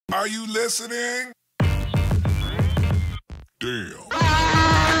Are you listening? Damn.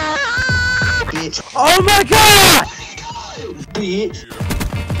 Bitch. Oh my god! Bitch.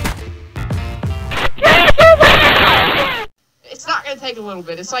 It's not gonna take a little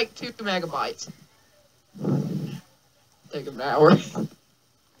bit. It's like 2 megabytes. Take an hour.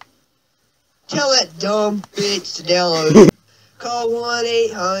 Tell that dumb bitch to download. Call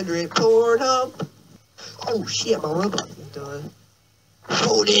 1-800-PORNHUB. Oh shit, my robot is done.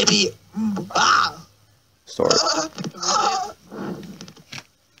 Oh, that bitch. Ah. Start.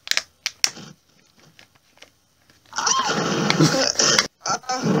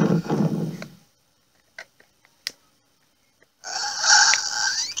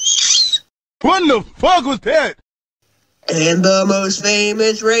 What the fuck was that? And the most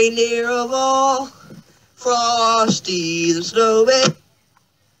famous reindeer of all, Frosty the Snowman.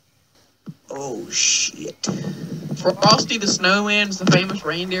 Oh shit. Frosty the Snowman is the famous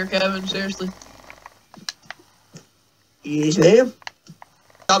reindeer, Kevin. Seriously. Yes, ma'am.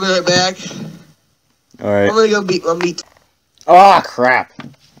 I'll be right back. Alright. I'm gonna go beat my meat. Oh crap!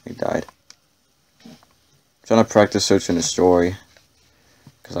 He died. I'm trying to practice searching the story.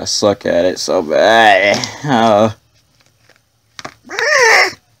 Because I suck at it so bad.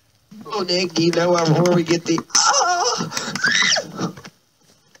 Oh, Nick, do you know where we get the...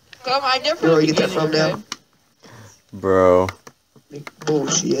 Come, I never. Where do we get that from now? Bro.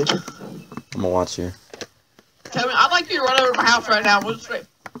 Bullshit. I'm gonna watch you. Kevin, I'd like you to run over to my house right now. We'll just straight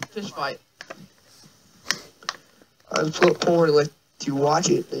fish fight. I just put porn and let you watch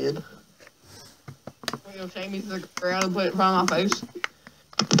it, man. You're gonna take me to the ground and put it in front of my face.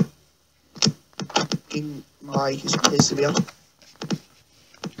 Fucking Mike is pissing me off.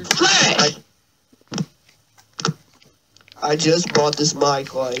 You're trash! I just bought this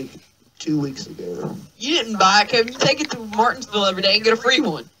mic like 2 weeks ago. You didn't buy it, Kevin. You take it to Martinsville every day and get a free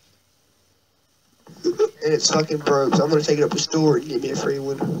one. And it's fucking broke, so I'm gonna take it up to the store and get me a free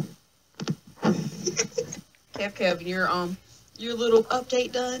one. Kevin, your little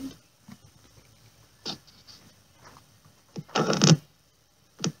update done?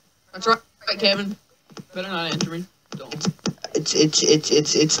 That's right, Kevin. Better not answer me. Don't. It's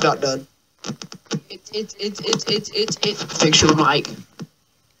not done. It's fix your mic.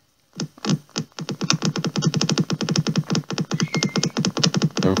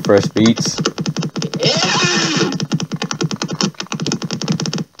 Them fresh beats. Yeah!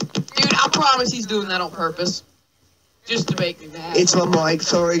 Dude, I promise he's doing that on purpose. Just to make me mad. It's my mic,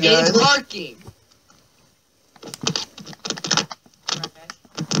 sorry guys. It's working.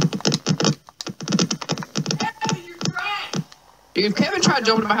 Dude, if Kevin tried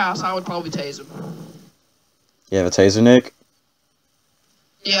jumping in my house, I would probably tase him. You have a taser, Nick?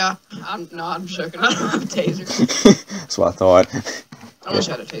 Yeah, I'm joking. I don't have a taser. That's what I thought. I wish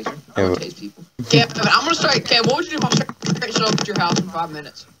I had a taser. I would tase people. Kevin, I'm gonna straight. Kevin, what would you do if I straight showed up at your house in 5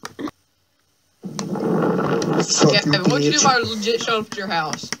 minutes? Kevin, what would you do if I legit showed up at your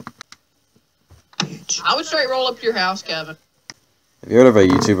house? I would straight roll up to your house, Kevin. Have you heard of a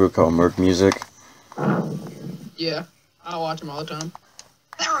YouTuber called Merc Music? Yeah, I watch him all the time.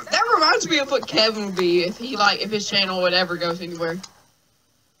 That reminds me of what Kevin would be if if his channel would ever goes anywhere.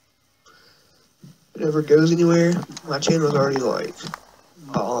 It never goes anywhere. My channel's already like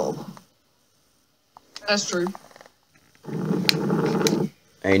bomb. That's true.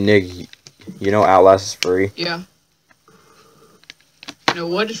 Hey, Nick, you know Outlast is free? Yeah. You know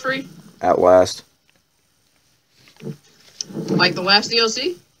what is free? Outlast. Like the last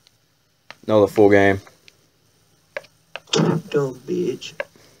DLC? No, the full game. Dumb bitch.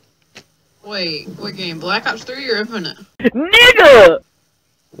 Wait, what game? Black Ops 3 or Infinite? Nigga!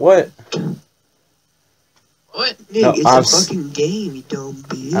 What? What? Nick, No, it's a fucking game, you dumb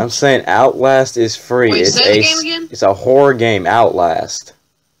bitch. I'm saying Outlast is free. Wait, it's say the game again? It's a horror game, Outlast.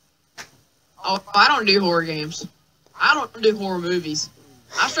 Oh, I don't do horror games. I don't do horror movies.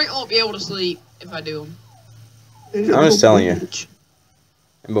 I straight won't be able to sleep if I do them. I'm just telling you.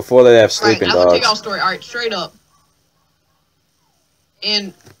 And before they have sleeping Alright, I'm gonna tell y'all a dogs. story. Alright, straight up.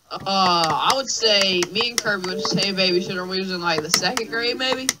 And, I would say me and Kirby would say babysitter when we was in, like, the 2nd grade,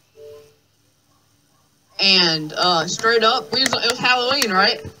 maybe. And, straight up, it was Halloween,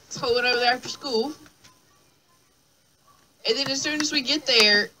 right? So we went over there after school. And then as soon as we get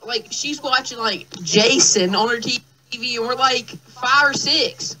there, like, she's watching, like, Jason on her TV, and we're, like, 5 or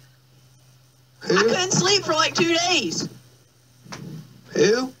 6. I couldn't sleep for, like, 2 days.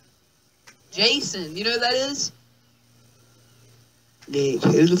 Who? Jason, you know who that is? Nick,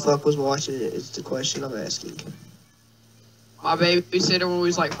 who the fuck was watching it is the question I'm asking. My babysitter when we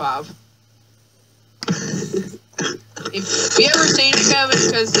was, like, 5. If you ever seen it, Kevin,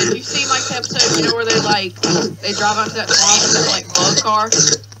 because if you've seen like the episode, you know where they drive out to that swamp in that like bug car.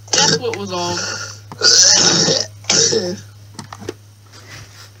 That's what was on.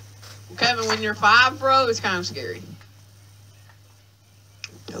 Kevin, when you're 5, bro, it's kind of scary.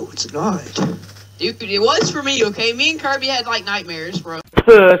 No, it's not. Dude, it was for me, okay? Me and Kirby had like nightmares, bro.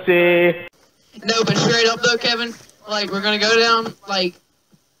 Pussy. No, but straight up though, Kevin, like we're gonna go down. Like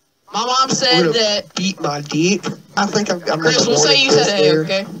my mom said that. Eat my dick. I think I'm Chris, we'll say you said hey,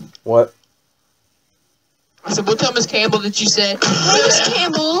 okay? What? I said we'll tell Miss Campbell that you said. Hey, Miss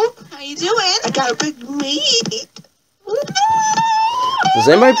Campbell, how you doing? I got a big meat. Does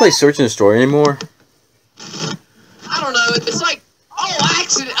anybody play Search and Destroy anymore? I don't know. It's like,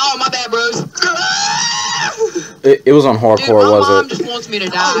 accident. Oh, my bad, bros. It was on hardcore, Dude, my was mom it? just wants me to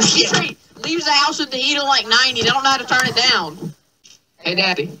die. She leaves the house with the heat on like 90. They don't know how to turn it down. Hey,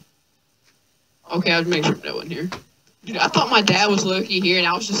 Daddy. Okay, I'll make sure no one here. Dude, I thought my dad was low-key here, and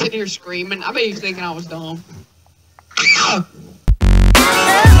I was just sitting here screaming. I bet he was thinking I was dumb.